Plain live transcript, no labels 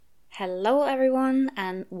Hello, everyone,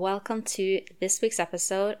 and welcome to this week's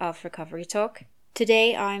episode of Recovery Talk.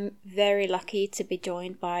 Today, I'm very lucky to be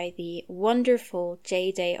joined by the wonderful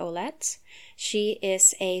J.D. Ouellette. She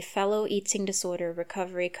is a fellow eating disorder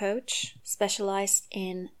recovery coach, specialized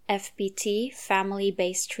in FBT,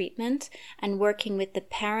 family-based treatment, and working with the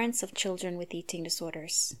parents of children with eating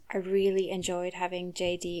disorders. I really enjoyed having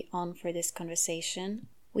J.D. on for this conversation.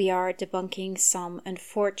 We are debunking some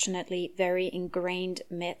unfortunately very ingrained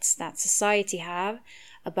myths that society have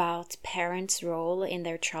about parents' role in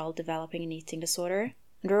their child developing an eating disorder.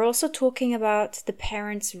 And we're also talking about the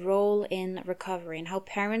parents' role in recovery and how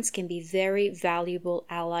parents can be very valuable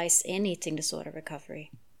allies in eating disorder recovery.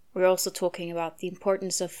 We're also talking about the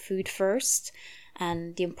importance of food first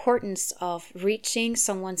and the importance of reaching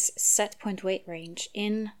someone's set point weight range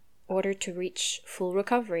in order to reach full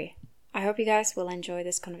recovery. I hope you guys will enjoy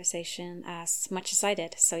this conversation as much as I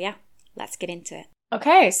did. So yeah, let's get into it.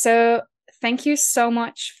 Okay, so thank you so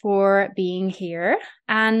much for being here.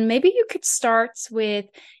 And maybe you could start with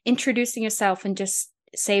introducing yourself and just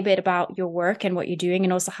say a bit about your work and what you're doing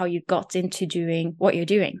and also how you got into doing what you're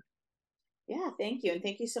doing. Yeah, thank you. And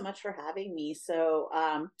thank you so much for having me. So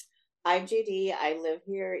I'm JD. I live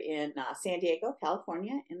here in San Diego,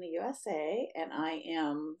 California in the USA, and I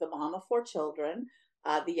am the mom of 4 children.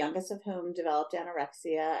 The youngest of whom developed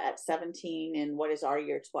anorexia at 17 in what is our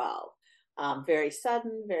year 12. Very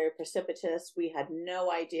sudden, very precipitous. We had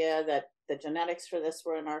no idea that the genetics for this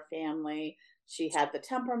were in our family. She had the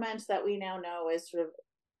temperament that we now know is sort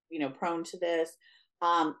of, prone to this.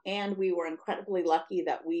 And we were incredibly lucky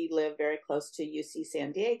that we live very close to UC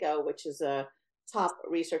San Diego, which is a top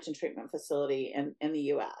research and treatment facility in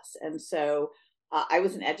the US. And so I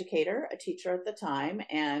was an educator, a teacher at the time,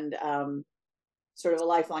 and sort of a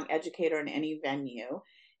lifelong educator in any venue.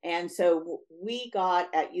 And so we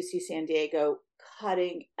got at UC San Diego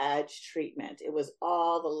cutting edge treatment. It was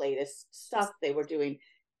all the latest stuff. They were doing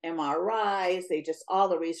MRIs, all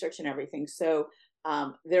the research and everything. So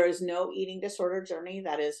there is no eating disorder journey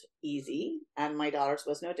that is easy. And my daughter's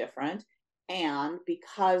was no different. And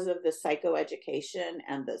because of the psychoeducation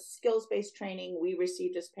and the skills-based training we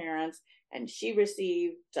received as parents, and she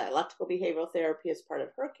received dialectical behavioral therapy as part of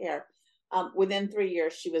her care, within 3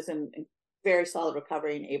 years, she was in very solid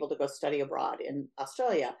recovery and able to go study abroad in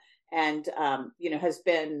Australia, and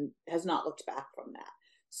has not looked back from that.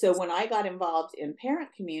 So when I got involved in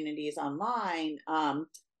parent communities online, I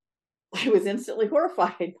was instantly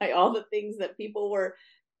horrified by all the things that people were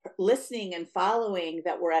listening and following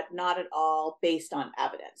that were not at all based on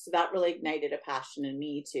evidence. So that really ignited a passion in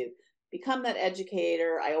me to become that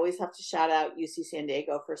educator. I always have to shout out UC San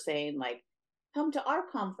Diego for saying, like, come to our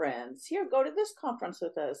conference. Here, go to this conference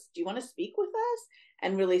with us. Do you want to speak with us?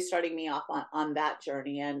 And really starting me off on that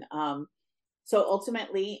journey. And so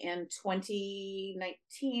ultimately in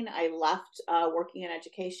 2019, I left working in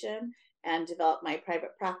education and developed my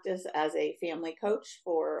private practice as a family coach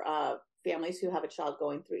for families who have a child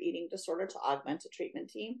going through eating disorder to augment a treatment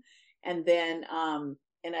team. And then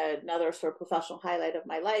in another sort of professional highlight of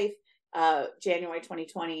my life, January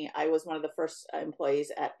 2020, I was one of the first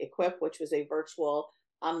employees at Equip, which was a virtual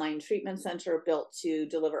online treatment center built to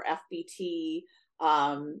deliver FBT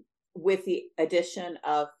with the addition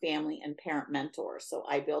of family and parent mentors. So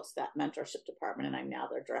I built that mentorship department, and I'm now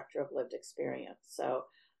their director of lived experience. So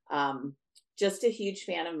just a huge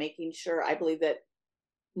fan of making sure. I believe that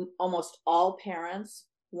almost all parents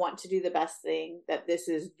want to do the best thing, that this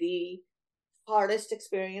is the hardest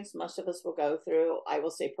experience most of us will go through. I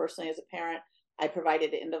will say personally, as a parent, I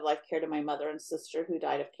provided end-of-life care to my mother and sister who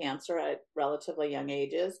died of cancer at relatively young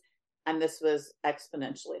ages, and this was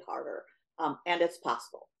exponentially harder. And it's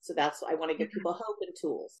possible. So I want to give people hope and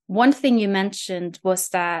tools. One thing you mentioned was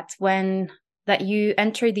that you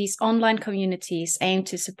enter these online communities aimed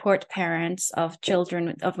to support parents of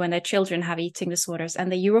children when their children have eating disorders,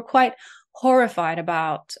 and that you were quite horrified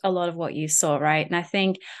about a lot of what you saw, right? And I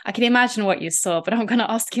think I can imagine what you saw, but I'm going to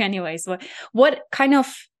ask you anyways. What kind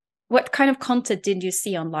of content did you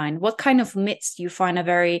see online? What kind of myths do you find are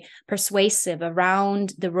very persuasive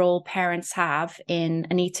around the role parents have in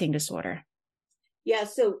an eating disorder? Yeah,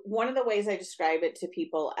 so one of the ways I describe it to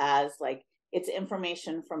people as like it's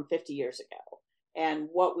information from 50 years ago and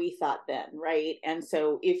what we thought then, right? And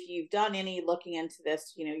so if you've done any looking into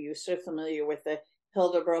this, you're sort of familiar with the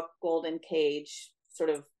Hildebrand golden cage sort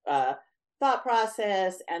of thought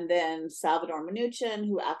process, and then Salvador Minuchin,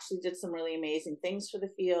 who actually did some really amazing things for the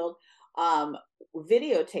field,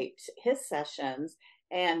 videotaped his sessions.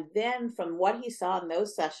 And then from what he saw in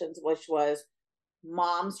those sessions, which was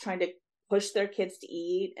moms trying to push their kids to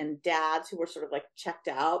eat and dads who were sort of like checked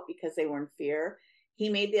out because they were in fear, he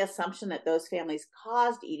made the assumption that those families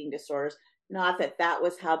caused eating disorders, not that that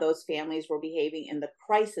was how those families were behaving in the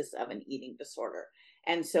crisis of an eating disorder.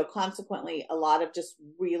 And so consequently, a lot of just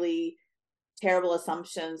really terrible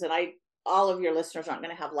assumptions. And all of your listeners aren't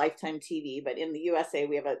going to have Lifetime TV, but in the USA,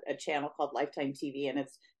 we have a channel called Lifetime TV, and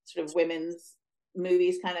it's sort of women's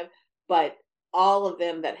movies kind of, but all of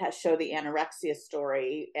them that show the anorexia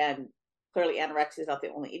story, and clearly anorexia is not the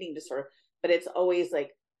only eating disorder, but it's always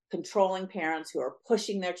like controlling parents who are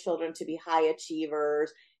pushing their children to be high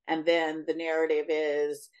achievers. And then the narrative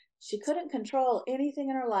is she couldn't control anything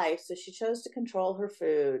in her life, so she chose to control her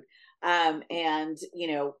food. And,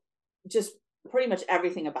 just pretty much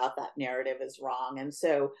everything about that narrative is wrong. And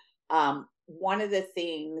so one of the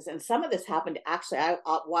things, and some of this happened actually,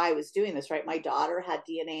 why I was doing this, right? My daughter had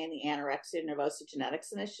DNA in the Anorexia Nervosa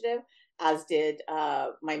Genetics Initiative, as did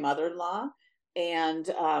my mother-in-law. And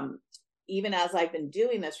even as I've been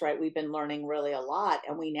doing this, right, we've been learning really a lot.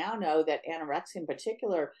 And we now know that anorexia in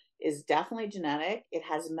particular is definitely genetic. It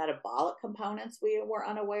has metabolic components we were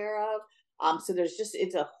unaware of. So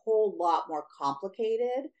it's a whole lot more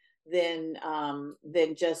complicated than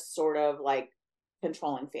just sort of like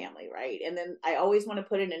controlling family, right? And then I always want to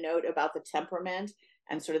put in a note about the temperament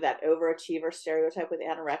and sort of that overachiever stereotype with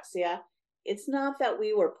anorexia. It's not that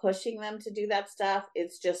we were pushing them to do that stuff.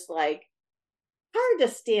 It's just like hard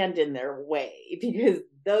to stand in their way because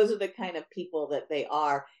those are the kind of people that they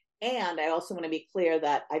are. And I also want to be clear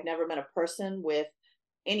that I've never met a person with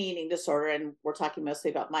any eating disorder, and we're talking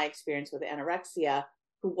mostly about my experience with anorexia,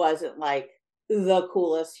 who wasn't like the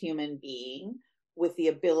coolest human being with the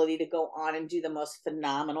ability to go on and do the most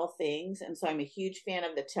phenomenal things. And so I'm a huge fan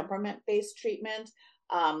of the temperament-based treatment,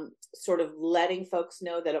 sort of letting folks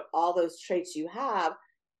know that of all those traits you have,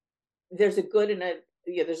 there's a good and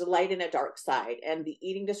there's a light and a dark side. And the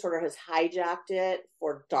eating disorder has hijacked it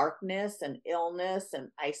for darkness and illness and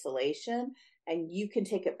isolation. And you can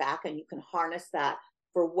take it back and you can harness that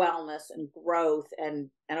for wellness and growth and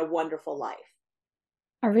a wonderful life.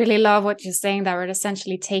 I really love what you're saying, that we're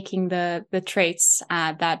essentially taking the traits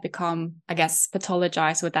that become, I guess,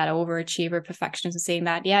 pathologized with that overachiever perfectionism, saying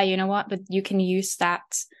that, yeah, you know what, but you can use that,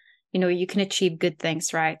 you can achieve good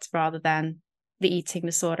things, right, rather than the eating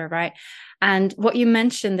disorder, right? And what you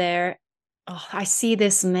mentioned there, I see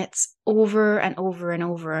this myth over and over and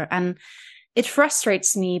over, and it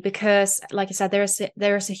frustrates me because, like I said,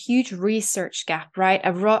 there's a huge research gap, right?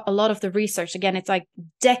 A lot of the research, again, it's like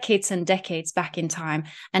decades and decades back in time.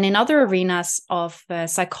 And in other arenas of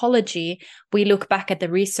psychology, we look back at the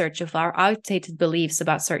research of our outdated beliefs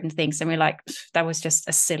about certain things, and we're like, that was just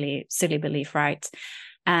a silly belief, right?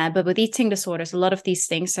 But with eating disorders, a lot of these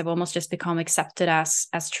things have almost just become accepted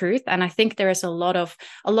as truth. And I think there is a lot of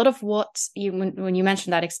what you, when you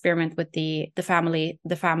mentioned that experiment with the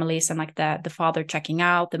families and like the father checking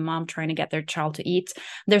out, the mom trying to get their child to eat,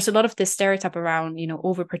 there's a lot of this stereotype around,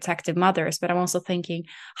 overprotective mothers. But I'm also thinking,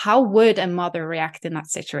 how would a mother react in that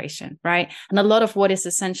situation, right? And a lot of what is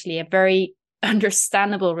essentially a very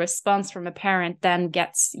understandable response from a parent then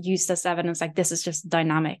gets used as evidence, like this is just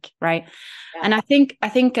dynamic, right? Yeah. And I think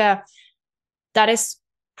that is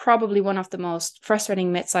probably one of the most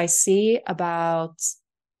frustrating myths I see about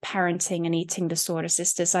parenting and eating disorders,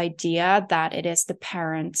 is this idea that it is the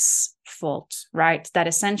parent's fault, right? That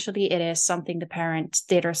essentially it is something the parent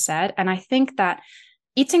did or said. And I think that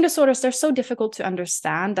eating disorders, they're so difficult to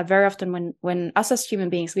understand that very often when us as human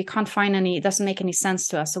beings, we can't find it doesn't make any sense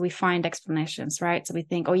to us. So we find explanations, right? So we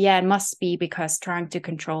think, oh yeah, it must be because trying to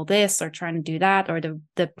control this or trying to do that, or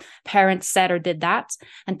the parent said or did that.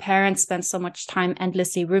 And parents spend so much time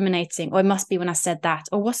endlessly ruminating, oh, it must be when I said that.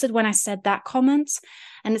 Or was it when I said that comment?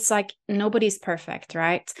 And it's like, nobody's perfect,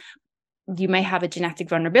 right? You may have a genetic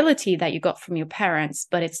vulnerability that you got from your parents,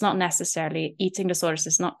 but it's not necessarily, eating disorders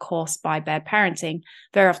is not caused by bad parenting.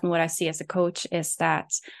 Very often what I see as a coach is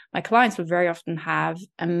that my clients will very often have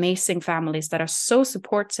amazing families that are so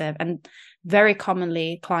supportive, and very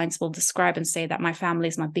commonly clients will describe and say that my family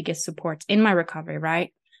is my biggest support in my recovery,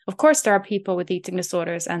 right? Of course, there are people with eating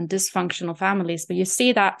disorders and dysfunctional families, but you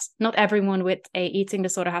see that not everyone with a eating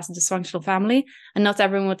disorder has a dysfunctional family, and not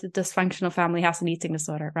everyone with a dysfunctional family has an eating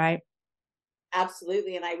disorder, right?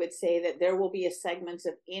 Absolutely. And I would say that there will be a segment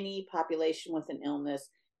of any population with an illness,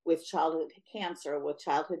 with childhood cancer, with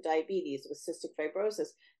childhood diabetes, with cystic fibrosis.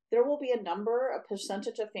 There will be a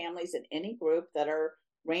percentage of families in any group that are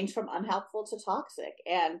range from unhelpful to toxic.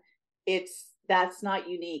 And that's not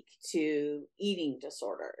unique to eating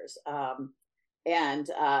disorders.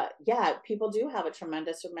 People do have a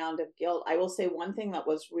tremendous amount of guilt. I will say one thing that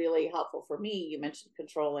was really helpful for me, you mentioned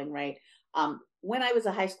controlling, right? When I was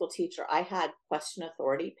a high school teacher, I had question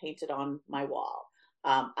authority painted on my wall.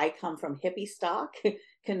 I come from hippie stock.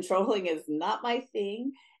 Controlling is not my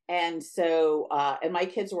thing. And so, and my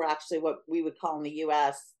kids were actually what we would call in the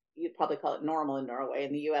US, you'd probably call it normal in Norway.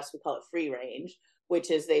 In the US, we call it free range,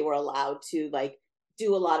 which is they were allowed to like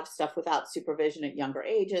do a lot of stuff without supervision at younger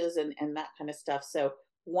ages and that kind of stuff. So,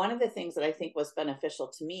 one of the things that I think was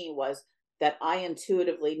beneficial to me was that I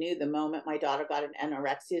intuitively knew the moment my daughter got an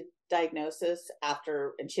anorexia diagnosis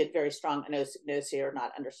after, and she had very strong anosognosia or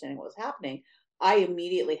not understanding what was happening. I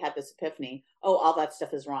immediately had this epiphany. Oh, all that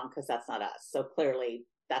stuff is wrong because that's not us. So clearly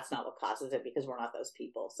that's not what causes it because we're not those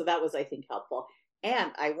people. So that was, I think, helpful.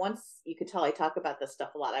 And I once, you could tell I talk about this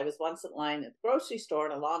stuff a lot. I was once in line at the grocery store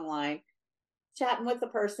in a long line, chatting with the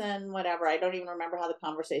person, whatever. I don't even remember how the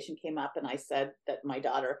conversation came up. And I said that my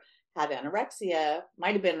daughter had anorexia,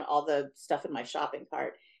 might have been all the stuff in my shopping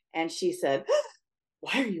cart. And she said,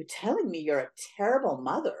 why are you telling me you're a terrible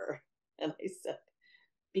mother? And I said,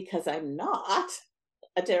 because I'm not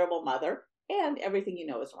a terrible mother and everything you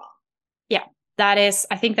know is wrong. Yeah, that is,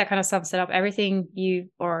 I think that kind of sums it up. Everything you,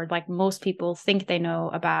 or like most people think they know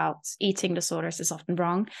about eating disorders is often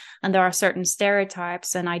wrong. And there are certain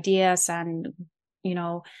stereotypes and ideas and, you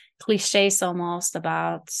know, cliches almost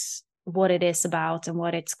about what it is about and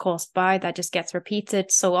what it's caused by that just gets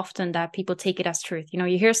repeated so often that people take it as truth. You know,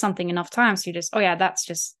 you hear something enough times, you just, oh yeah, that's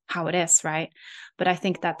just how it is, right? But I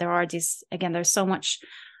think that there are these, again, there's so much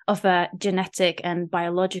of a genetic and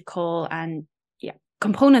biological and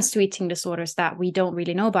components to eating disorders that we don't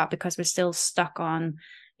really know about because we're still stuck on,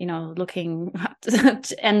 you know, looking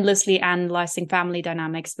endlessly analyzing family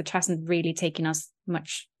dynamics, which hasn't really taken us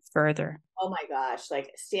much further. Oh my gosh, like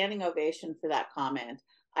standing ovation for that comment.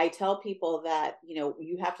 I tell people that, you know,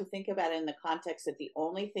 you have to think about it in the context that the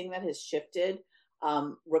only thing that has shifted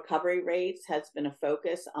recovery rates has been a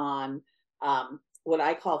focus on what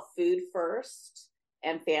I call food first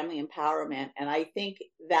and family empowerment. And I think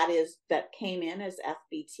that came in as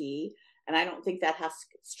FBT. And I don't think that has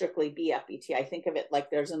to strictly be FBT. I think of it like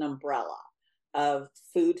there's an umbrella of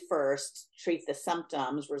food first, treat the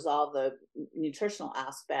symptoms, resolve the nutritional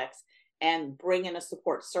aspects, and bring in a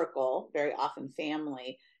support circle, very often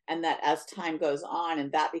family. And that as time goes on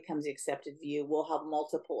and that becomes the accepted view, we'll have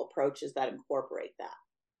multiple approaches that incorporate that.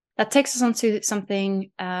 That takes us on to something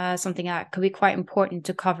that could be quite important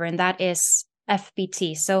to cover, and that is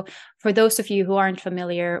FBT. So for those of you who aren't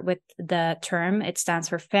familiar with the term, it stands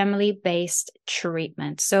for family-based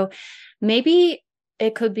treatment. So maybe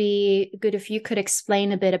it could be good if you could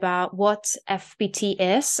explain a bit about what FBT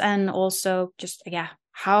is and also just,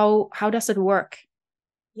 how does it work?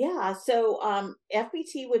 Yeah, so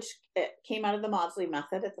FBT, which came out of the Maudsley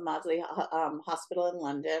method at the Maudsley Hospital in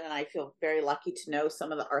London, and I feel very lucky to know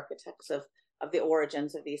some of the architects of the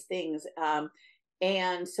origins of these things.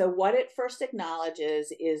 And so what it first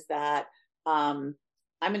acknowledges is that I'm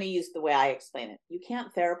going to use the way I explain it. You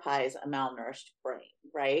can't therapize a malnourished brain,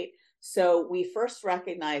 right? So we first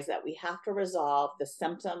recognize that we have to resolve the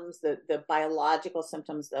symptoms, the biological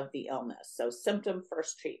symptoms of the illness. So symptom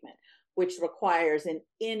first treatment, which requires in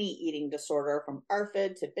any eating disorder from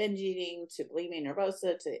ARFID to binge eating to bulimia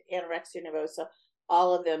nervosa to anorexia nervosa,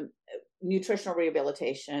 all of them, nutritional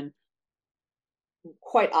rehabilitation,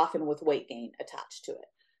 quite often with weight gain attached to it.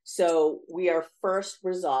 So we are first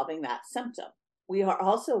resolving that symptom. We are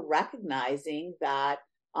also recognizing that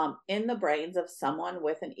in the brains of someone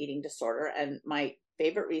with an eating disorder, and my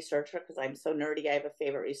favorite researcher, because I'm so nerdy, I have a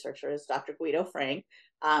favorite researcher, is Dr. Guido Frank.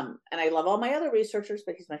 And I love all my other researchers,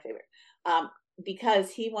 but he's my favorite.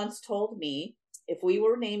 Because he once told me, if we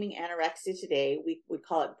were naming anorexia today, we would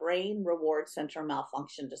call it brain reward center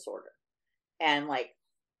malfunction disorder. And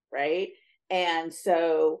right? And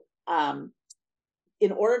so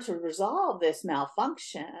in order to resolve this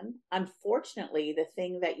malfunction, unfortunately, the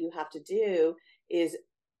thing that you have to do is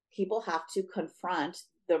people have to confront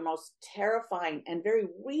the most terrifying and very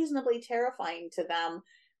reasonably terrifying to them,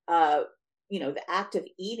 the act of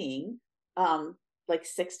eating, like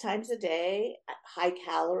 6 times a day at high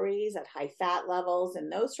calories, at high fat levels,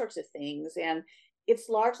 and those sorts of things. And it's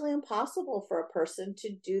largely impossible for a person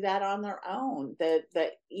to do that on their own.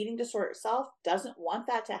 The eating disorder itself doesn't want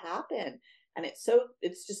that to happen. And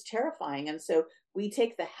it's just terrifying. And so we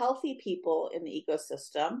take the healthy people in the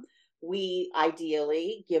ecosystem. We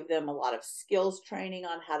ideally give them a lot of skills training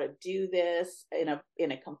on how to do this in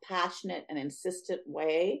a compassionate and insistent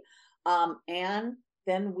way. And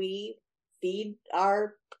then we feed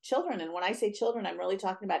our children. And when I say children, I'm really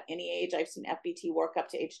talking about any age. I've seen FBT work up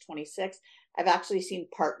to age 26. I've actually seen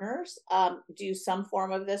partners do some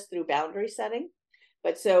form of this through boundary setting.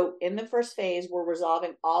 But so in the first phase, we're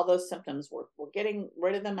resolving all those symptoms. We're getting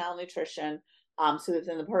rid of the malnutrition. so that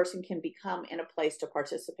then the person can become in a place to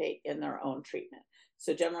participate in their own treatment.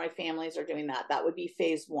 So generally families are doing that. That would be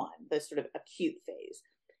phase one, the sort of acute phase.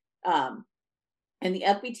 And the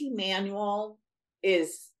FBT manual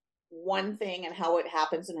is one thing, and how it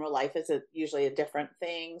happens in real life is usually a different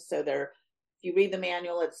thing. So if you read the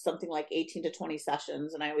manual, it's something like 18 to 20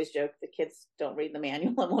 sessions. And I always joke the kids don't read the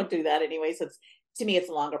manual and won't do that anyway. So to me, it's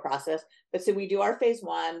a longer process. But so we do our phase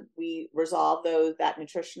one, we resolve that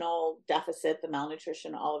nutritional deficit, the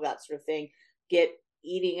malnutrition, all of that sort of thing, get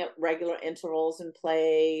eating at regular intervals in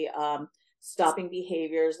play, stopping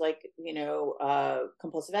behaviors like,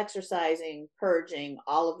 compulsive exercising, purging,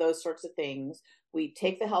 all of those sorts of things. We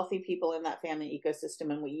take the healthy people in that family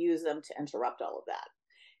ecosystem and we use them to interrupt all of that.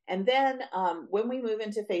 And then when we move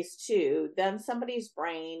into phase two, then somebody's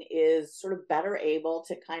brain is sort of better able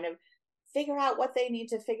to kind of figure out what they need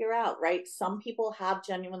to figure out, right? Some people have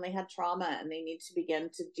genuinely had trauma and they need to begin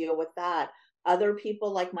to deal with that. Other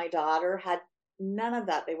people, like my daughter, had none of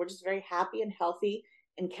that. They were just very happy and healthy,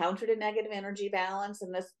 encountered a negative energy balance,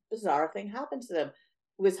 and this bizarre thing happened to them.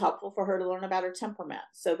 It was helpful for her to learn about her temperament.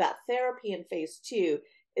 So that therapy in phase two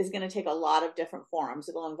is going to take a lot of different forms.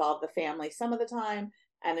 It'll involve the family some of the time,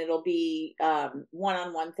 and it'll be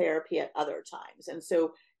one-on-one therapy at other times. And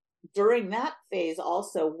so during that phase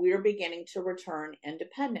also, we're beginning to return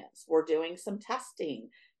independence. We're doing some testing.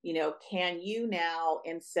 Can you now,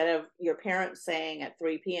 instead of your parents saying at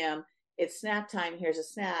 3 p.m., it's snack time, here's a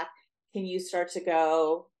snack, can you start to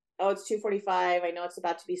go, oh, it's 2:45, I know it's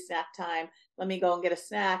about to be snack time, let me go and get a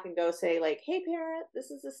snack, and go say like, hey parent,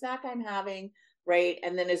 this is the snack I'm having, right?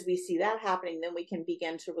 And then as we see that happening, then we can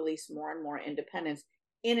begin to release more and more independence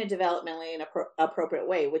in a developmentally and appropriate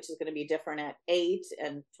way, which is going to be different at 8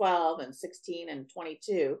 and 12 and 16 and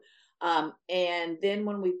 22. And then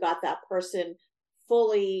when we've got that person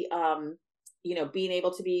fully, being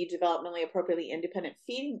able to be developmentally appropriately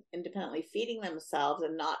independently feeding themselves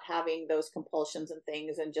and not having those compulsions and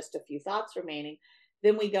things and just a few thoughts remaining,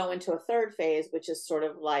 then we go into a third phase, which is sort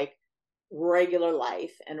of like regular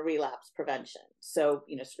life and relapse prevention. So,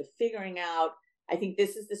 sort of figuring out, I think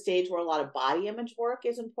this is the stage where a lot of body image work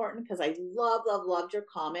is important, because I loved your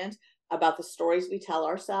comment about the stories we tell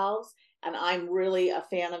ourselves. And I'm really a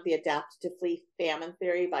fan of the adapt to flee famine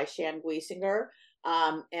theory by Shan Guisinger.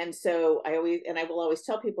 And so I will always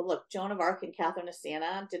tell people, look, Joan of Arc and Catherine of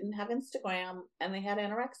Siena didn't have Instagram and they had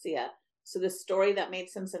anorexia. So the story that made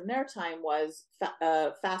sense in their time was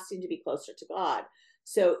fasting to be closer to God.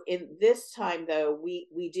 So in this time, though,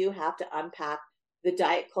 we do have to unpack the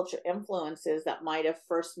diet culture influences that might have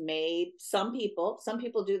first made some people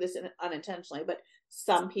do this unintentionally, but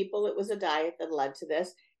some people, it was a diet that led to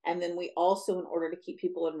this. And then we also, in order to keep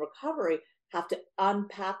people in recovery, have to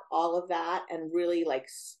unpack all of that and really like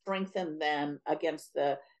strengthen them against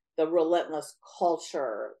the relentless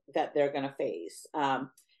culture that they're going to face.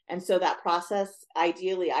 And so that process,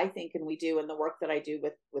 ideally, I think, and we do in the work that I do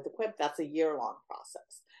with Equip, that's a year-long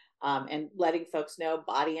process. And letting folks know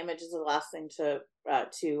body image is the last thing to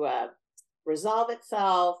resolve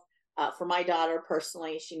itself. For my daughter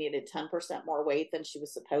personally, she needed 10% more weight than she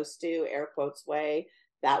was supposed to, air quotes way.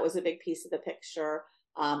 That was a big piece of the picture.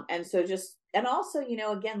 And so and also,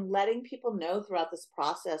 again, letting people know throughout this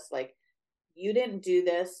process, like, you didn't do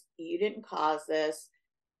this, you didn't cause this.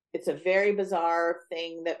 It's a very bizarre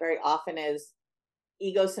thing that very often is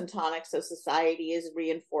egocentric. So society is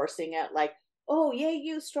reinforcing it, like, oh, yay,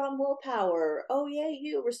 you strong willpower. Oh, yay,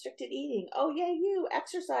 you restricted eating. Oh, yay, you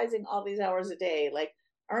exercising all these hours a day. Like,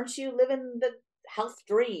 aren't you living the health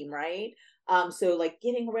dream, right? So like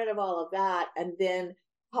getting rid of all of that and then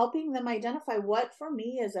helping them identify what for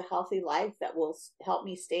me is a healthy life that will help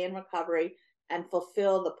me stay in recovery and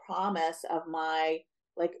fulfill the promise of my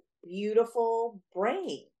like beautiful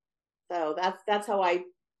brain. So that's how I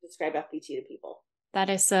describe FBT to people. That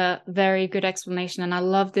is a very good explanation. And I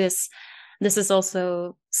love this. This is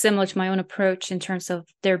also similar to my own approach in terms of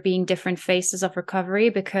there being different phases of recovery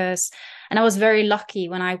and I was very lucky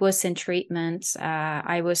when I was in treatment.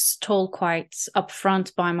 I was told quite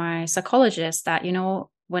upfront by my psychologist that,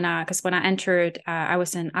 when I entered, I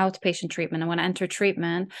was in outpatient treatment, and when I entered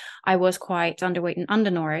treatment, I was quite underweight and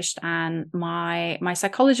undernourished. And my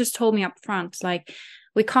psychologist told me up front, like,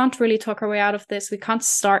 we can't really talk our way out of this. We can't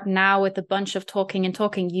start now with a bunch of talking and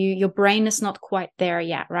talking. Your brain is not quite there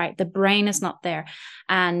yet, right? The brain is not there,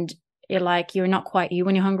 and you're not quite you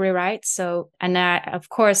when you're hungry, right? So, and of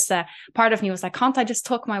course, part of me was like, can't I just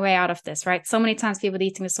talk my way out of this, right? So many times people with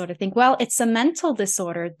eating disorder think, well, it's a mental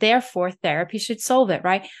disorder, therefore therapy should solve it,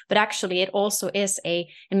 right? But actually, it also is in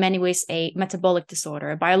many ways, a metabolic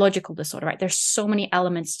disorder, a biological disorder, right? There's so many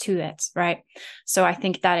elements to it, right? So I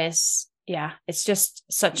think that is yeah, it's just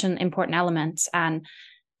such an important element, and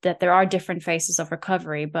that there are different phases of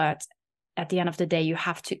recovery, but at the end of the day, you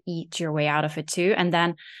have to eat your way out of it too. And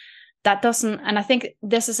then that doesn't, and I think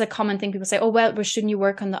this is a common thing. People say, oh, well, shouldn't you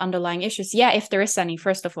work on the underlying issues? Yeah, if there is any,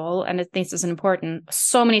 first of all, and this is important.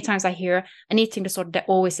 So many times I hear an eating disorder, there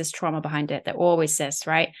always is trauma behind it. There always is,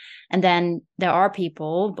 right? And then there are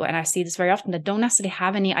people, and I see this very often, that don't necessarily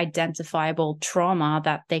have any identifiable trauma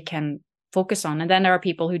that they can focus on. And then there are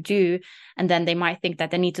people who do, and then they might think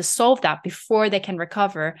that they need to solve that before they can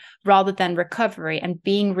recover, rather than recovery and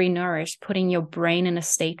being renourished, putting your brain in a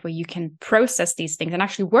state where you can process these things and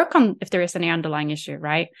actually work on if there is any underlying issue,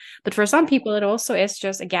 right? But for some people, it also is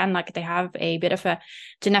just, again, like they have a bit of a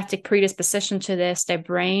genetic predisposition to this. Their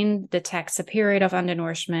brain detects a period of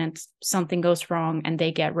undernourishment, something goes wrong, and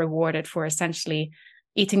they get rewarded for essentially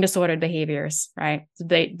eating disordered behaviors, right?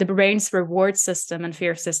 The brain's reward system and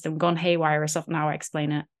fear system gone haywire, or something, how I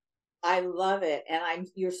explain it. I love it. And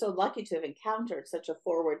you're so lucky to have encountered such a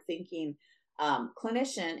forward thinking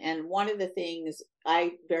clinician. And one of the things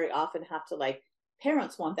I very often have to, like,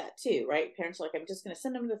 parents want that too, right? Parents are like, I'm just going to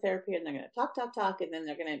send them to therapy and they're going to talk, and then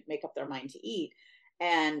they're going to make up their mind to eat.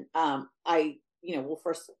 And will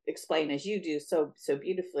first explain, as you do so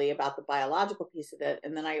beautifully, about the biological piece of it.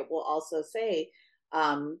 And then I will also say,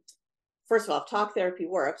 um, first of all, if talk therapy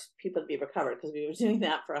works, people to be recovered, because we were doing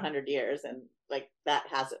that for 100 years and like that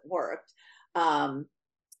hasn't worked.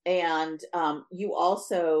 You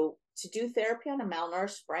also, to do therapy on a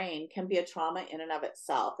malnourished brain can be a trauma in and of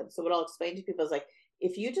itself. And so what I'll explain to people is, like,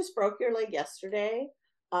 if you just broke your leg yesterday,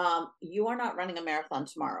 you are not running a marathon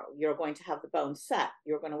tomorrow. You're going to have the bone set.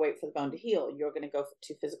 You're going to wait for the bone to heal. You're going to go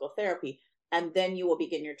to physical therapy, and then you will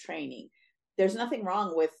begin your training. There's nothing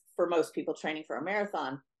wrong with, for most people, training for a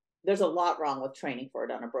marathon. There's a lot wrong with training for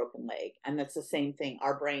it on a broken leg. And that's the same thing.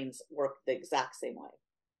 Our brains work the exact same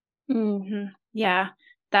way. Mm-hmm. Yeah,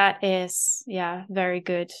 that is, yeah, very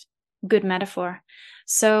good. Good metaphor.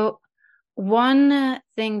 So one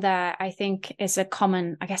thing that I think is a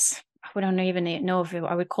common, I guess, I don't even know if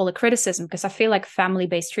I would call it criticism, because I feel like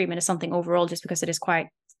family-based treatment is something overall, just because it is quite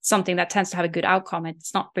something that tends to have a good outcome.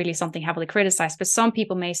 It's not really something heavily criticized, but some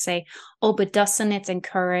people may say, oh, but doesn't it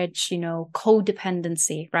encourage,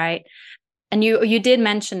 codependency, right? And you did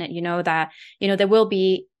mention it, that, there will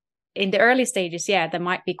be, in the early stages, yeah, there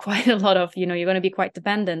might be quite a lot of, you're going to be quite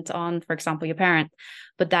dependent on, for example, your parent,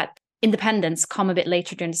 but that independence come a bit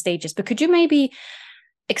later during the stages. But could you maybe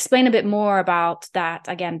explain a bit more about that?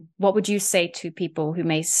 Again, what would you say to people who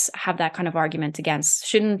may have that kind of argument against,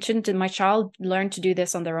 shouldn't my child learn to do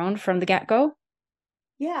this on their own from the get-go?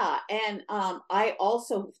 Yeah. And I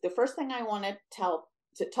also, the first thing I want to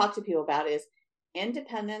talk to people about is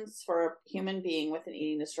independence for a human being with an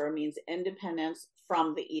eating disorder means independence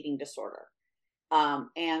from the eating disorder.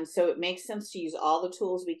 And so it makes sense to use all the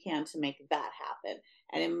tools we can to make that happen.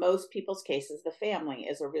 And in most people's cases, the family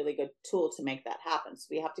is a really good tool to make that happen. So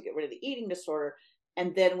we have to get rid of the eating disorder,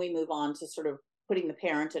 and then we move on to sort of putting the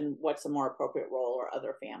parent in what's a more appropriate role, or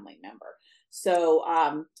other family member. So,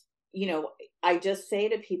 I just say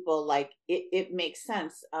to people, like, it makes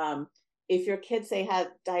sense. If your kids, say, had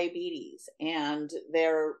diabetes, and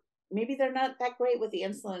maybe they're not that great with the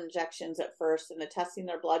insulin injections at first and the testing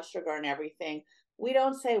their blood sugar and everything, we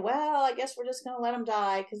don't say, well, I guess we're just going to let them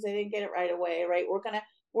die because they didn't get it right away, right? We're going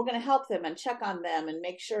to help them and check on them and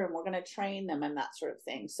make sure, and we're going to train them and that sort of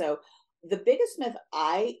thing. So the biggest myth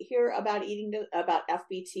I hear about about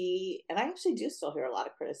FBT, and I actually do still hear a lot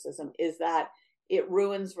of criticism, is that it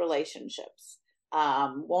ruins relationships.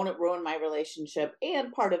 Won't it ruin my relationship?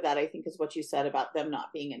 And part of that, I think, is what you said about them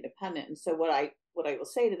not being independent. And so what I will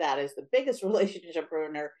say to that is, the biggest relationship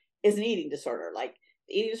ruiner is an eating disorder. Like,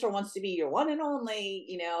 the eating disorder wants to be your one and only,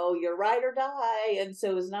 your ride or die. And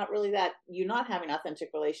so it's not really that. You're not having authentic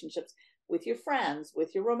relationships with your friends,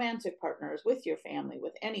 with your romantic partners, with your family,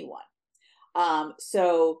 with anyone.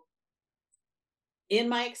 So in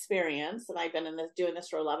my experience, and I've been doing this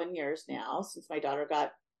for 11 years now, since my daughter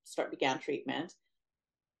began treatment,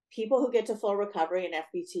 people who get to full recovery in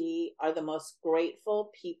FBT are the most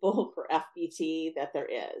grateful people for FBT that there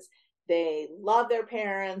is. They love their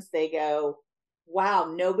parents. They go,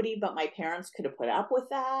 wow, nobody but my parents could have put up with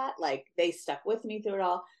that. Like, they stuck with me through it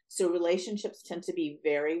all. So relationships tend to be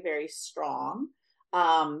very, very strong.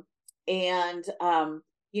 I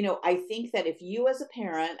think that if you, as a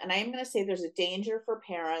parent, and I am going to say there's a danger for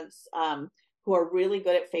parents who are really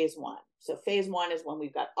good at phase one. So phase one is when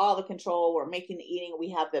we've got all the control, we're making the eating, we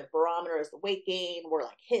have the barometer as the weight gain, we're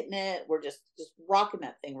like hitting it, we're just rocking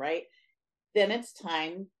that thing, right? Then it's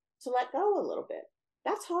time to let go a little bit.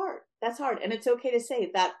 That's hard. That's hard. And it's okay to say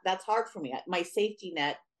that that's hard for me. My safety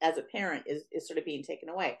net as a parent is sort of being taken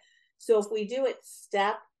away. So if we do it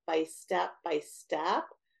step by step by step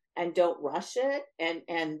and don't rush it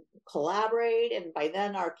and collaborate, and by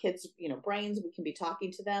then our kids, brains, we can be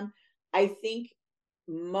talking to them. I think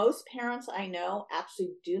most parents I know actually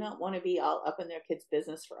do not want to be all up in their kids'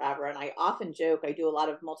 business forever. And I often joke, I do a lot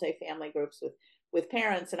of multifamily groups with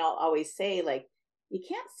parents, and I'll always say, like, you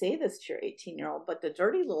can't say this to your 18-year-old, but the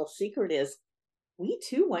dirty little secret is we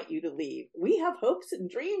too want you to leave. We have hopes and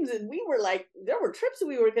dreams, and we were like, there were trips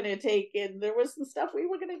we were going to take, and there was some stuff we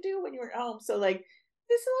were going to do when you were home. So, like,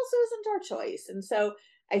 this also isn't our choice. And so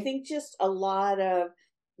I think just a lot of,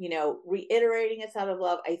 reiterating it's out of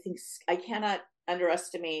love. I think I cannot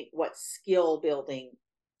underestimate what skill building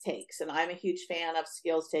takes. And I'm a huge fan of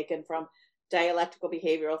skills taken from dialectical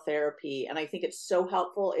behavioral therapy. And I think it's so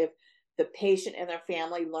helpful if the patient and their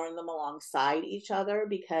family learn them alongside each other,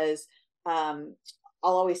 because I'll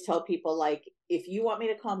always tell people, like, if you want me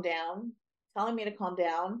to calm down, telling me to calm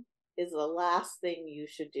down is the last thing you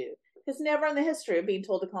should do. Because never in the history of being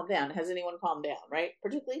told to calm down has anyone calmed down, right?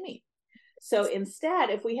 Particularly me. So instead,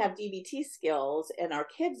 if we have DBT skills and our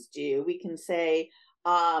kids do, we can say,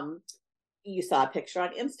 you saw a picture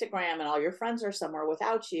on Instagram and all your friends are somewhere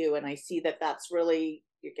without you. And I see that that's really,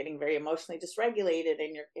 you're getting very emotionally dysregulated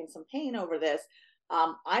and you're in some pain over this.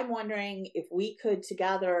 I'm wondering if we could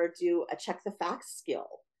together do a check the facts skill.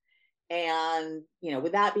 And,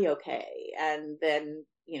 would that be okay? And then,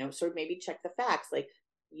 sort of maybe check the facts. Like,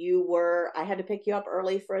 I had to pick you up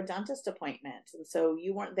early for a dentist appointment. And so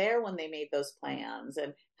you weren't there when they made those plans.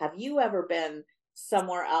 And have you ever been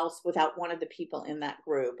somewhere else without one of the people in that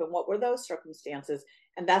group? And what were those circumstances?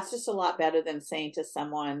 And that's just a lot better than saying to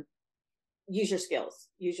someone, use your skills.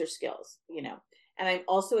 And I'm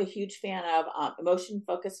also a huge fan of emotion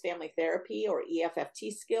focused family therapy, or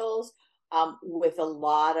EFFT skills, with a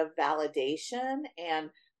lot of validation. And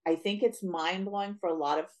I think it's mind blowing for a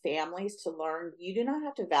lot of families to learn you do not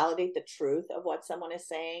have to validate the truth of what someone is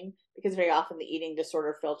saying, because very often the eating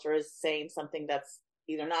disorder filter is saying something that's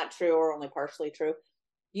either not true or only partially true.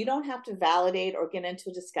 You don't have to validate or get into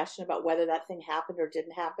a discussion about whether that thing happened or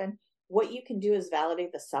didn't happen. What you can do is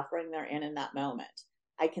validate the suffering they're in that moment.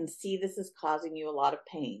 I can see this is causing you a lot of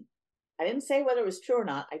pain. I didn't say whether it was true or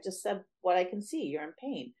not. I just said what I can see. You're in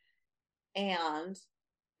pain.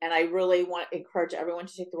 And I really want to encourage everyone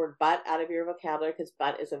to take the word but out of your vocabulary, because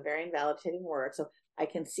but is a very invalidating word. So I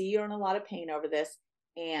can see you're in a lot of pain over this,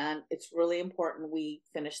 and it's really important we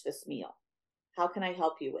finish this meal. How can I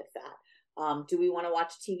help you with that? Do we want to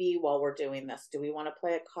watch TV while we're doing this? Do we want to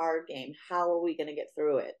play a card game? How are we going to get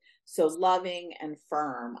through it? So loving and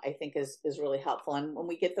firm, I think, is really helpful. And when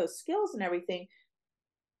we get those skills and everything,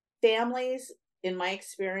 families, in my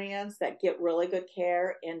experience, that get really good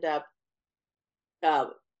care end up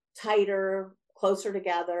tighter, closer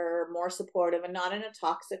together, more supportive, and not in a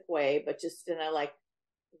toxic way, but just in a, like,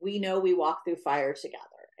 we know we walk through fire together.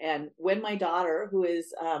 And when my daughter, who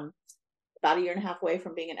is about a year and a half away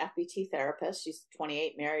from being an FBT therapist, she's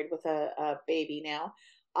 28, married with a baby now,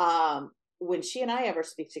 when she and I ever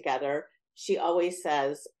speak together, she always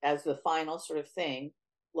says, as the final sort of thing,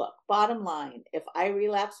 look, bottom line, if I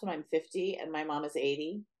relapse when I'm 50 and my mom is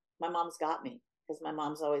 80, my mom's got me, because my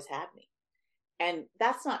mom's always had me. And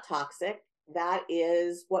that's not toxic. That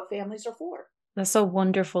is what families are for. That's so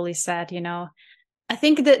wonderfully said, I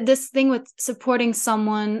think that this thing with supporting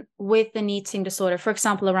someone with an eating disorder, for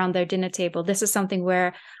example, around their dinner table, this is something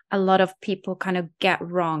where a lot of people kind of get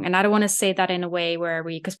wrong. And I don't want to say that in a way where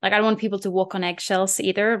because I don't want people to walk on eggshells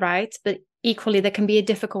either, right? But equally, that can be a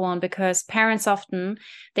difficult one, because parents often,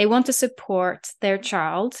 they want to support their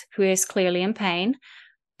child who is clearly in pain,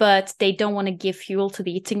 but they don't want to give fuel to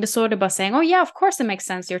the eating disorder by saying, oh, yeah, of course it makes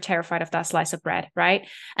sense. You're terrified of that slice of bread, right?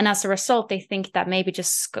 And as a result, they think that maybe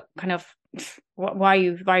just kind of, why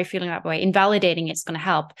are you feeling that way? Invalidating it's going to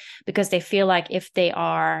help, because they feel like if they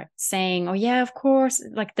are saying, oh, yeah, of course,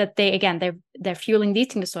 like that they're fueling the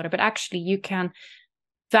eating disorder. But actually, you can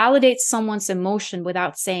validate someone's emotion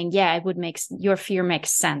without saying, yeah, your fear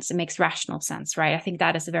makes sense. It makes rational sense, right? I think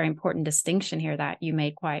that is a very important distinction here that you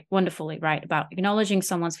made quite wonderfully, right? About acknowledging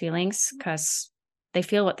someone's feelings because they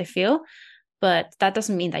feel what they feel. But that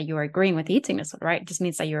doesn't mean that you're agreeing with the eating disorder, right? It just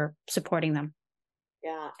means that you're supporting them.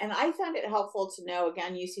 Yeah. And I found it helpful to know,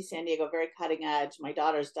 again, UC San Diego, very cutting edge. My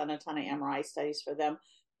daughter's done a ton of MRI studies for them.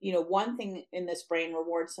 One thing in this brain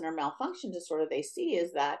reward center malfunction disorder they see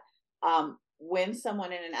is that when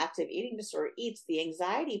someone in an active eating disorder eats, the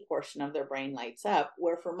anxiety portion of their brain lights up,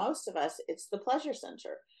 where for most of us, it's the pleasure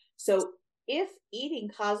center. So if eating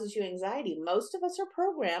causes you anxiety, most of us are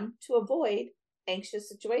programmed to avoid anxious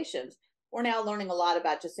situations. We're now learning a lot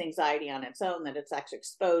about just anxiety on its own, that it's actually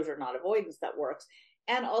exposure, not avoidance, that works.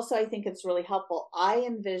 And also, I think it's really helpful. I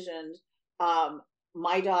envisioned um,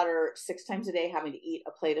 my daughter 6 times a day having to eat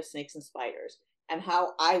a plate of snakes and spiders, and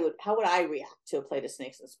how would I react to a plate of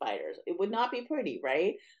snakes and spiders? It would not be pretty,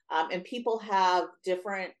 right? And people have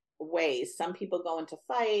different ways. Some people go into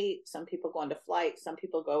fight, some people go into flight, some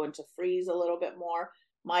people go into freeze a little bit more.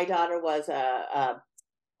 My daughter was a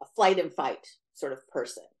flight and fight sort of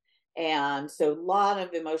person. And so a lot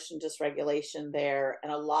of emotion dysregulation there,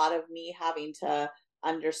 and a lot of me having to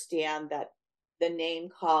understand that the name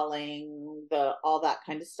calling, the all that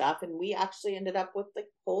kind of stuff. And we actually ended up with like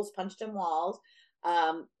holes punched in walls.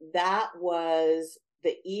 That was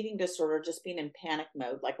the eating disorder, just being in panic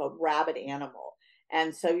mode, like a rabid animal.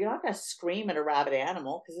 And so you're not going to scream at a rabid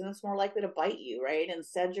animal because then it's more likely to bite you, right?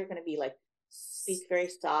 Instead, you're going to be like, speak very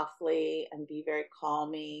softly and be very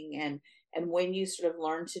calming. And when you sort of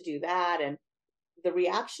learn to do that, and the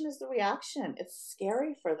reaction is the reaction, it's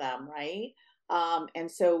scary for them, right? And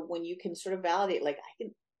so when you can sort of validate, like, I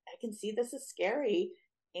can see this is scary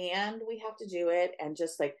and we have to do it, and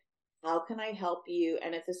just like, how can I help you?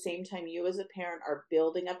 And at the same time, you as a parent are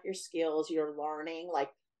building up your skills, you're learning. Like,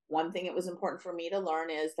 one thing it was important for me to learn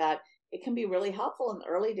is that it can be really helpful in the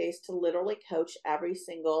early days to literally coach every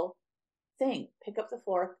single thing. Pick up the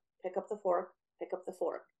fork, pick up the fork, pick up the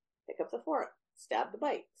fork, pick up the fork, stab the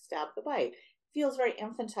bite, stab the bite. Feels very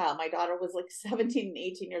infantile. My daughter was like 17 and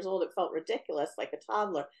 18 years old. It felt ridiculous, like a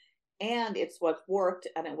toddler. And it's what worked,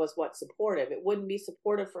 and it was what supportive. It wouldn't be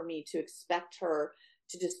supportive for me to expect her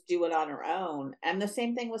to just do it on her own. And the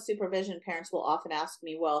same thing with supervision. Parents will often ask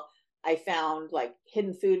me, well, I found like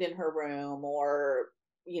hidden food in her room, or,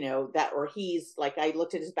 that, or he's like, I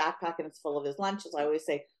looked at his backpack and it's full of his lunches. I always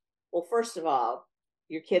say, well, first of all,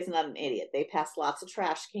 your kid's not an idiot. They pass lots of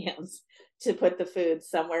trash cans to put the food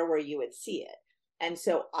somewhere where you would see it. And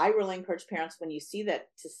so I really encourage parents, when you see that,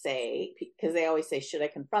 to say, because they always say, should I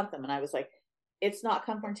confront them? And I was like, it's not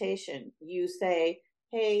confrontation. You say,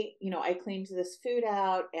 hey, I cleaned this food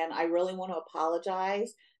out and I really want to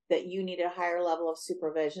apologize that you need a higher level of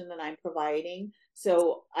supervision than I'm providing.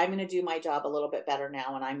 So I'm going to do my job a little bit better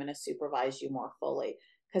now, and I'm going to supervise you more fully.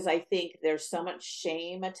 Because I think there's so much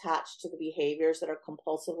shame attached to the behaviors that are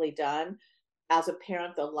compulsively done. As a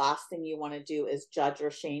parent, the last thing you want to do is judge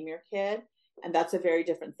or shame your kid. And that's a very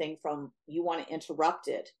different thing from, you want to interrupt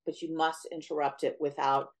it, but you must interrupt it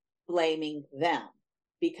without blaming them,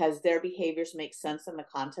 because their behaviors make sense in the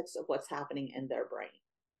context of what's happening in their brain.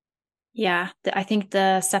 Yeah, I think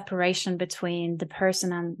the separation between the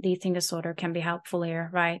person and the eating disorder can be helpful here,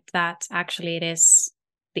 right? That actually it is,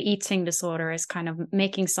 the eating disorder is kind of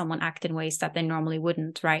making someone act in ways that they normally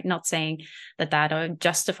wouldn't, right? Not saying that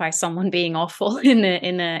justifies someone being awful in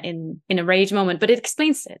a rage moment, but it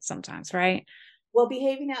explains it sometimes, right? Well,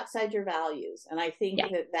 behaving outside your values. And I think Yeah.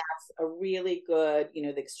 that that's a really good,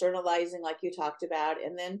 the externalizing, like you talked about,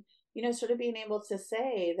 and then, sort of being able to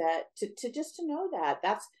say that, to just to know that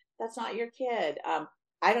that's not your kid.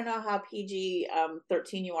 I don't know how PG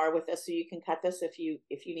 13 you are with this, so you can cut this if you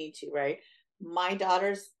need to, right? My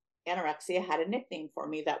daughter's anorexia had a nickname for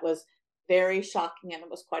me that was very shocking, and it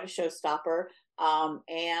was quite a showstopper.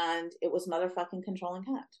 And it was motherfucking controlling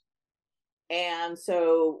cunt. And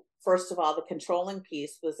so, first of all, the controlling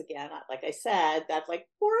piece was, again, like I said, that like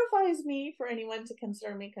horrifies me for anyone to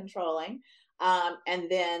consider me controlling.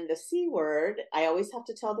 And then the C word, I always have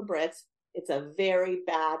to tell the Brits, it's a very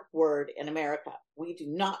bad word in America. We do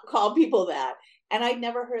not call people that. And I'd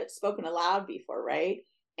never heard it spoken aloud before, right?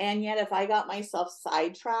 And yet, if I got myself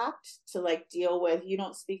sidetracked to like deal with, you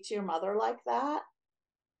don't speak to your mother like that,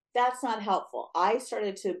 that's not helpful. I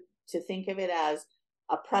started to think of it as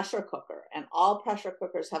a pressure cooker, and all pressure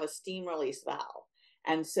cookers have a steam release valve.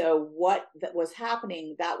 And so what that was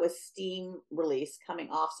happening, that was steam release coming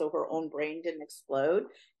off so her own brain didn't explode.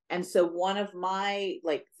 And so one of my,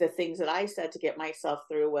 like, the things that I said to get myself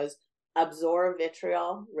through was absorb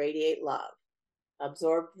vitriol, radiate love.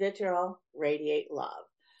 Absorb vitriol, radiate love.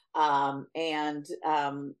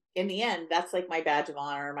 In the end, that's like my badge of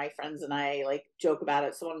honor. My friends and I like joke about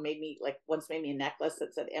it. Someone once made me a necklace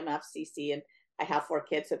that said MFCC, and I have 4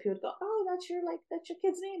 kids. So people would go, oh, that's your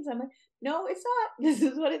kids' names. I'm like, no, it's not. This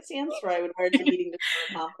is what it stands for. I would wear it to eating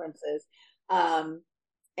disorder conferences.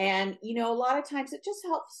 And, a lot of times it just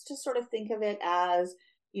helps to sort of think of it as,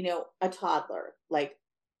 a toddler. Like,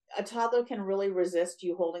 a toddler can really resist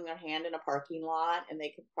you holding their hand in a parking lot, and they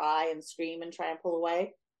can cry and scream and try and pull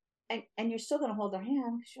away. And you're still going to hold their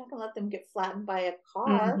hand, because you're not going to let them get flattened by a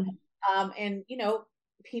car. Mm-hmm. And,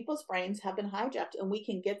 people's brains have been hijacked, and we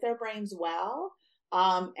can get their brains well.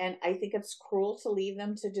 And I think it's cruel to leave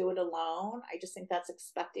them to do it alone. I just think that's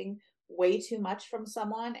expecting way too much from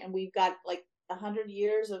someone. And we've got like 100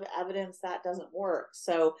 years of evidence that doesn't work.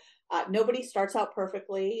 So nobody starts out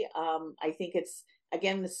perfectly. I think it's,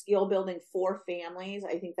 again, the skill building for families.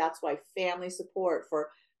 I think that's why family support for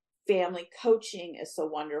family coaching is so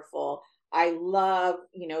wonderful. I love,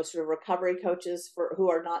 sort of recovery coaches for who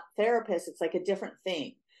are not therapists. It's like a different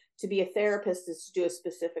thing. To be a therapist is to do a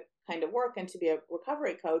specific kind of work, and to be a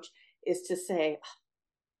recovery coach is to say,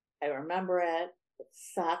 I remember it. It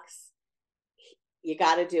sucks. You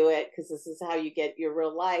got to do it because this is how you get your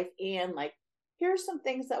real life. And like, here's some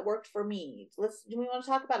things that worked for me. We want to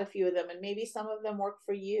talk about a few of them, and maybe some of them work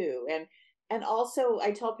for you. And also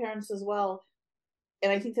I tell parents as well,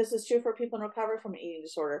 and I think this is true for people in recovery from an eating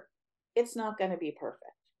disorder, it's not going to be perfect,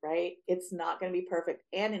 right? It's not going to be perfect.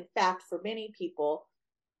 And in fact, for many people,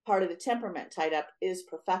 part of the temperament tied up is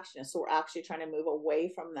perfectionist. So we're actually trying to move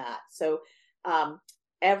away from that. So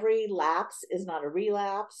every lapse is not a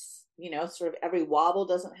relapse. Sort of every wobble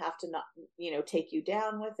doesn't have to not, take you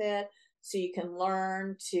down with it. So you can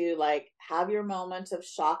learn to like have your moment of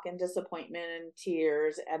shock and disappointment and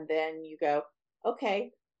tears. And then you go,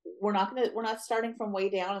 okay, we're not starting from way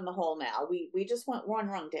down in the hole now. We just went one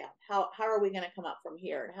rung down. How are we going to come up from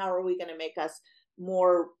here? And how are we going to make us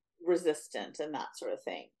more resistant and that sort of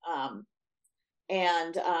thing?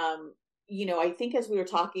 I think as we were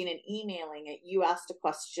talking and emailing it, you asked a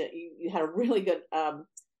question, you had a really good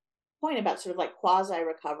point about sort of like quasi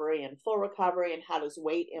recovery and full recovery, and how does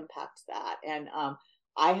weight impact that? And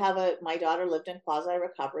my daughter lived in quasi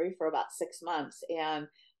recovery for about 6 months, and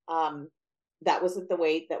that was the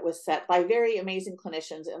weight that was set by very amazing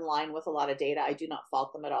clinicians in line with a lot of data. I do not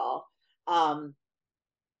fault them at all.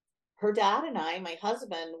 Her dad and I, my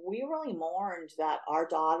husband, we really mourned that our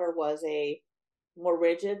daughter was a more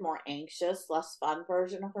rigid, more anxious, less fun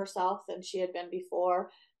version of herself than she had been before,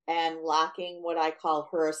 and lacking what I call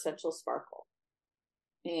her essential sparkle.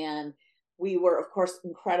 And we were, of course,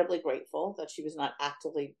 incredibly grateful that she was not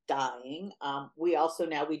actively dying. We also,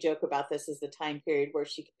 now we joke about this as the time period where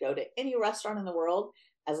she could go to any restaurant in the world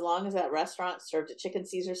as long as that restaurant served a chicken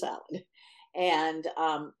Caesar salad. And,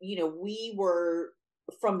 we were,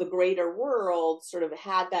 from the greater world, sort of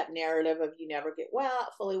had that narrative of you never get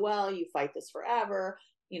fully well, you fight this forever,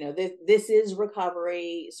 this is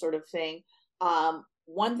recovery sort of thing.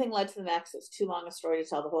 One thing led to the next. It's too long a story to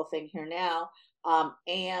tell the whole thing here now.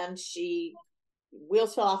 And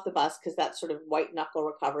wheels fell off the bus because that sort of white knuckle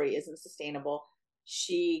recovery isn't sustainable.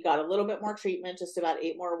 She got a little bit more treatment, just about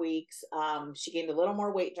 8 more weeks. She gained a little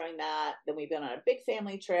more weight during that. Then we've been on a big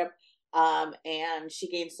family trip. And she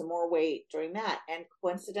gained some more weight during that. And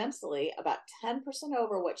coincidentally, about 10%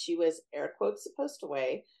 over what she was, air quotes, supposed to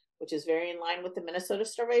weigh, which is very in line with the Minnesota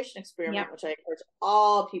starvation experiment, which I encourage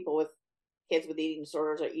all people with kids with eating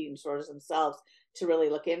disorders or eating disorders themselves to really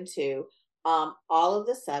look into. All of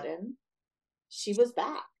a sudden, she was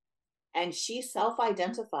back. And she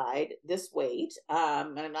self-identified this weight.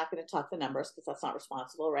 And I'm not going to talk the numbers because that's not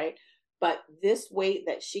responsible, right? But this weight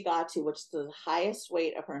that she got to, which is the highest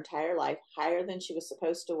weight of her entire life, higher than she was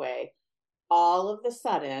supposed to weigh, all of a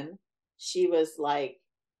sudden, she was like,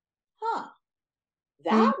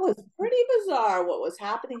 that was pretty bizarre what was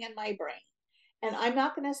happening in my brain. And I'm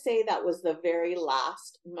not going to say that was the very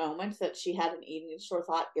last moment that she had an eating disorder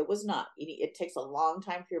thought. It was not. It takes a long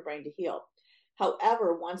time for your brain to heal.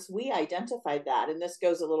 However, once we identified that, and this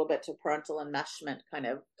goes a little bit to parental enmeshment kind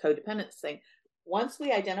of codependence thing, once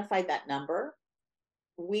we identified that number,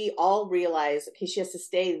 we all realized, okay, she has to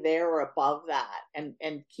stay there or above that and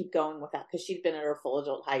keep going with that, because she'd been at her full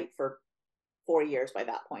adult height for 4 years by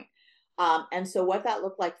that point. And so what that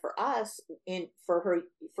looked like for us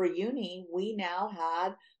for uni, we now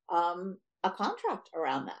had a contract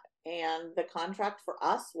around that. And the contract for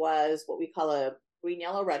us was what we call a green,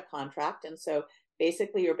 yellow, red contract. And so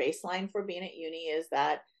basically your baseline for being at uni is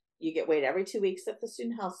that you get weighed every 2 weeks at the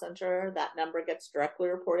student health center. That number gets directly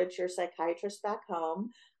reported to your psychiatrist back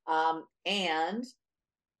home. And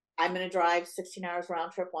I'm going to drive 16 hours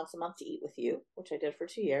round trip once a month to eat with you, which I did for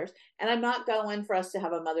 2 years. And I'm not going for us to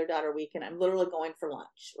have a mother-daughter weekend. I'm literally going for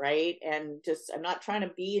lunch, right? And I'm not trying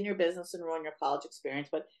to be in your business and ruin your college experience,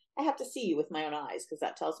 but I have to see you with my own eyes because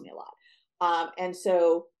that tells me a lot. And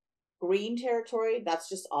so green territory, that's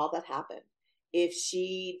just all that happened. If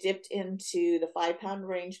she dipped into the 5-pound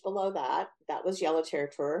range below that, that was yellow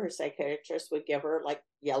territory. Her psychiatrist would give her like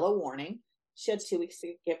yellow warning. She had 2 weeks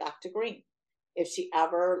to get back to green. If she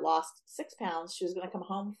ever lost 6 pounds, she was going to come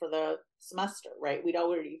home for the semester, right? We'd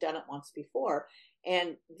already done it once before.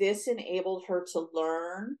 And this enabled her to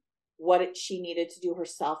learn what she needed to do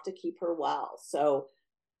herself to keep her well. So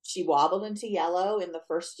she wobbled into yellow in the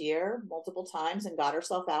first year multiple times and got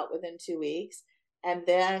herself out within 2 weeks. And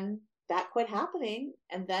then that quit happening.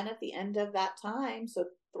 And then at the end of that time, so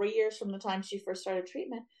 3 years from the time she first started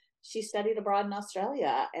treatment, she studied abroad in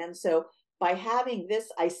Australia. And so by having this,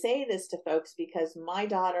 I say this to folks because my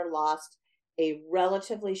daughter lost a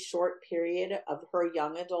relatively short period of her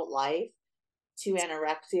young adult life to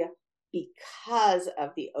anorexia because of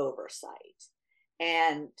the oversight.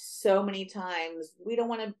 And so many times we don't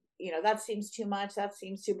want to, that seems too much. That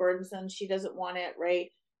seems too burdensome. She doesn't want it, right?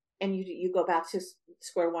 And you go back to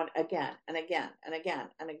square one again and again and again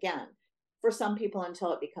and again for some people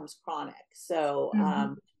until it becomes chronic. So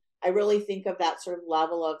I really think of that sort of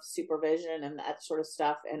level of supervision and that sort of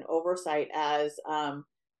stuff and oversight as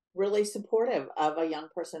really supportive of a young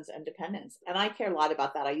person's independence. And I care a lot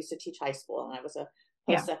about that. I used to teach high school and I was a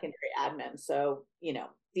post-secondary admin. So,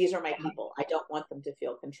 these are my people. I don't want them to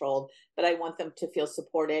feel controlled, but I want them to feel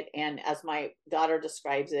supported. And as my daughter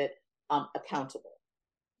describes it, accountable.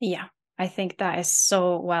 Yeah, I think that is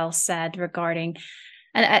so well said regarding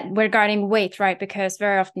weight, right? Because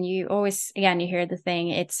very often you always, again, you hear the thing,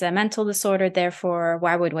 it's a mental disorder, therefore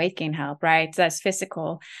why would weight gain help, right? That's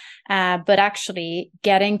physical. But actually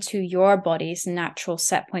getting to your body's natural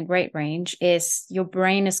set point weight range is your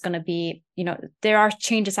brain is going to be, there are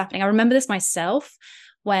changes happening. I remember this myself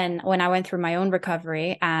when I went through my own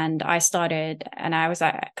recovery and I started, and I was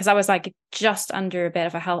like, because I was like just under a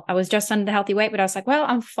bit of I was just under the healthy weight, but I was like, well,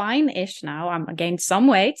 I'm fine-ish now. I'm gained some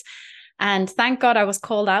weight. And thank God I was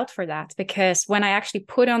called out for that, because when I actually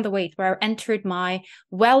put on the weight where I entered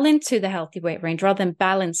well into the healthy weight range rather than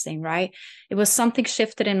balancing, right? It was something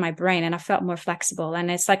shifted in my brain and I felt more flexible.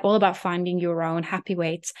 And it's like all about finding your own happy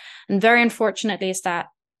weight. And very unfortunately is that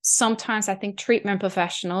sometimes I think treatment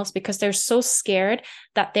professionals, because they're so scared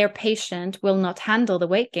that their patient will not handle the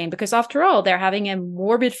weight gain, because after all, they're having a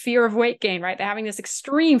morbid fear of weight gain, right? They're having this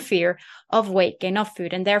extreme fear of weight gain of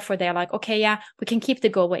food. And therefore they're like, okay, yeah, we can keep the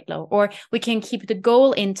goal weight low, or we can keep the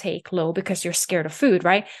goal intake low because you're scared of food,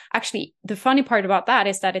 right? Actually, the funny part about that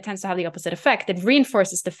is that it tends to have the opposite effect. It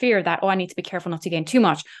reinforces the fear that, oh, I need to be careful not to gain too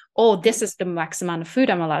much. Oh, this is the max amount of food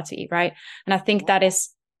I'm allowed to eat, right? And I think that is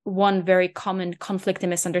one very common conflict and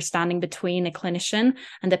misunderstanding between a clinician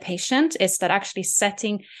and the patient, is that actually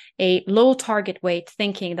setting a low target weight,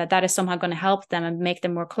 thinking that is somehow going to help them and make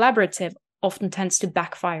them more collaborative, often tends to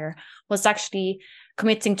backfire. Was actually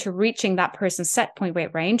committing to reaching that person's set point weight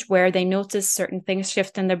range where they notice certain things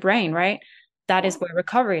shift in their brain, right? That is where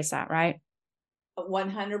recovery is at, right?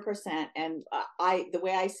 100%. And the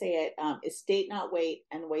way I say it is state, not weight,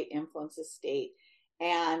 and weight influences state.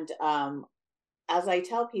 And as I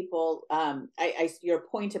tell people, your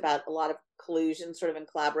point about a lot of collusion, sort of in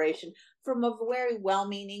collaboration from a very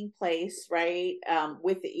well-meaning place, right?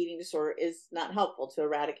 With the eating disorder is not helpful to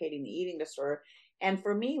eradicating the eating disorder. And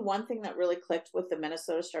for me, one thing that really clicked with the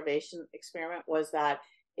Minnesota starvation experiment was that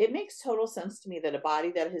it makes total sense to me that a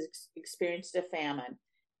body that has experienced a famine,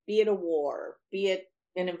 be it a war, be it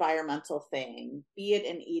an environmental thing, be it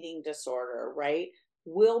an eating disorder, right,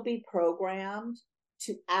 will be programmed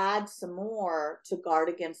to add some more to guard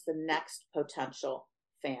against the next potential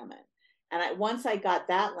famine. And once I got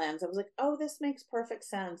that lens, I was like, oh, this makes perfect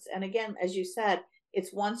sense. And again, as you said,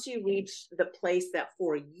 it's once you reach the place that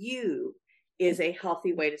for you is a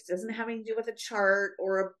healthy weight. It doesn't have anything to do with a chart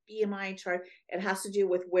or a BMI chart. It has to do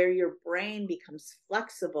with where your brain becomes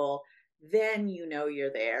flexible. Then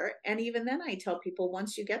you're there. And even then I tell people,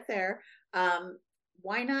 once you get there,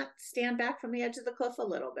 why not stand back from the edge of the cliff a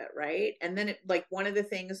little bit, right? And then like one of the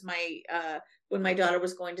things when my daughter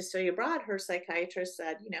was going to study abroad, her psychiatrist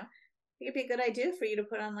said, it'd be a good idea for you to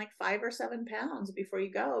put on like 5 or 7 pounds before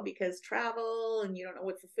you go, because travel and you don't know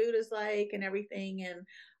what the food is like and everything.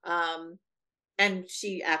 And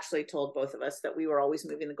she actually told both of us that we were always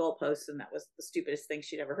moving the goalposts, and that was the stupidest thing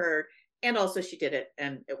she'd ever heard. And also she did it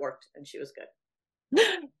and it worked and she was good.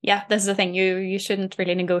 Yeah, this is the thing. You shouldn't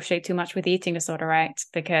really negotiate too much with eating disorder, right?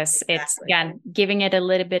 Because It's, again, giving it a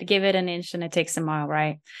little bit, give it an inch and it takes a mile,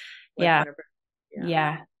 right? Yeah.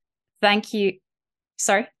 Yeah. Thank you.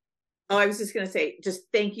 Sorry? Oh, I was just going to say, just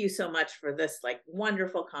thank you so much for this like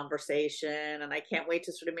wonderful conversation. And I can't wait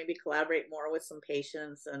to sort of maybe collaborate more with some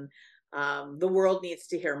patients. And the world needs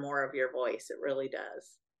to hear more of your voice. It really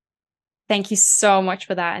does. Thank you so much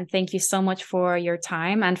for that. And thank you so much for your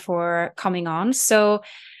time and for coming on. So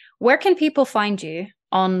where can people find you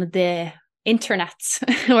on the internet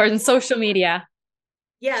or in social media?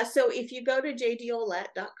 Yeah, so if you go to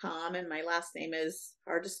jdolette.com, and my last name is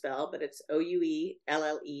hard to spell, but it's Ouellette.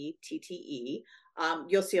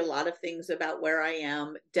 You'll see a lot of things about where I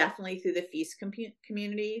am, definitely through the FEAST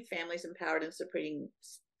community, Families Empowered and Supporting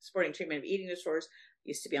Treatment of Eating Disorders.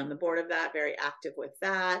 Used to be on the board of that, very active with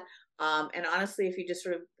that. And honestly, if you just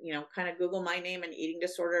sort of, kind of Google my name and eating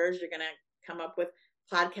disorders, you're going to come up with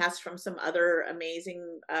podcasts from some other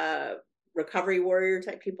amazing recovery warrior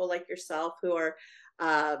type people like yourself who are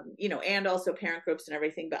and also parent groups and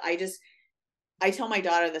everything. But I tell my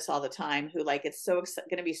daughter this all the time, who like, it's going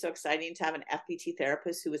to be so exciting to have an FBT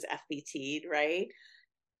therapist who was FBT'd, right?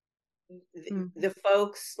 The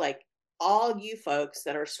folks, like all you folks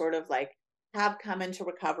that are sort of like, have come into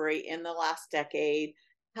recovery in the last decade,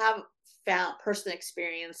 have found personal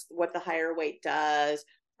experience what the higher weight does,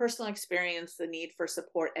 personal experience the need for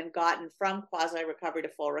support, and gotten from quasi recovery to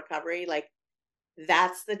full recovery. Like,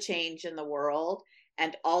 that's the change in the world.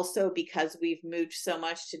 And also, because we've moved so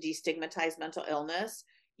much to destigmatize mental illness,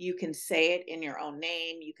 you can say it in your own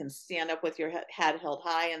name. You can stand up with your head held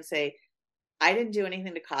high and say, I didn't do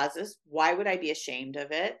anything to cause this. Why would I be ashamed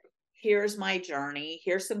of it? Here's my journey.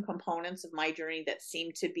 Here's some components of my journey that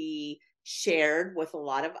seem to be shared with a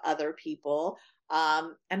lot of other people.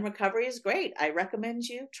 And recovery is great. I recommend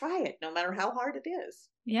you try it, no matter how hard it is.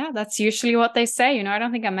 Yeah, that's usually what they say. I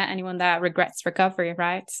don't think I met anyone that regrets recovery,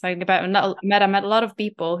 right? So I met a lot of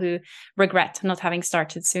people who regret not having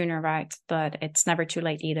started sooner, right? But it's never too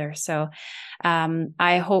late either. So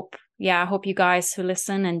I hope you guys who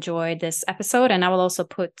listen enjoyed this episode. And I will also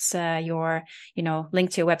put your,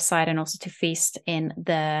 link to your website and also to Feast in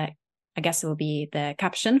I guess it will be the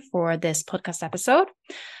caption for this podcast episode.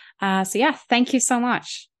 So yeah, thank you so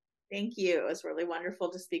much. Thank you. It was really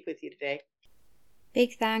wonderful to speak with you today.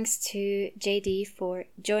 Big thanks to JD for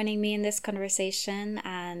joining me in this conversation,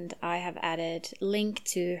 and I have added link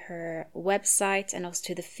to her website and also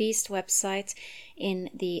to the Feast website in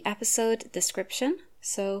the episode description.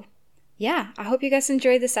 So yeah, I hope you guys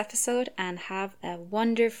enjoyed this episode and have a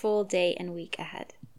wonderful day and week ahead.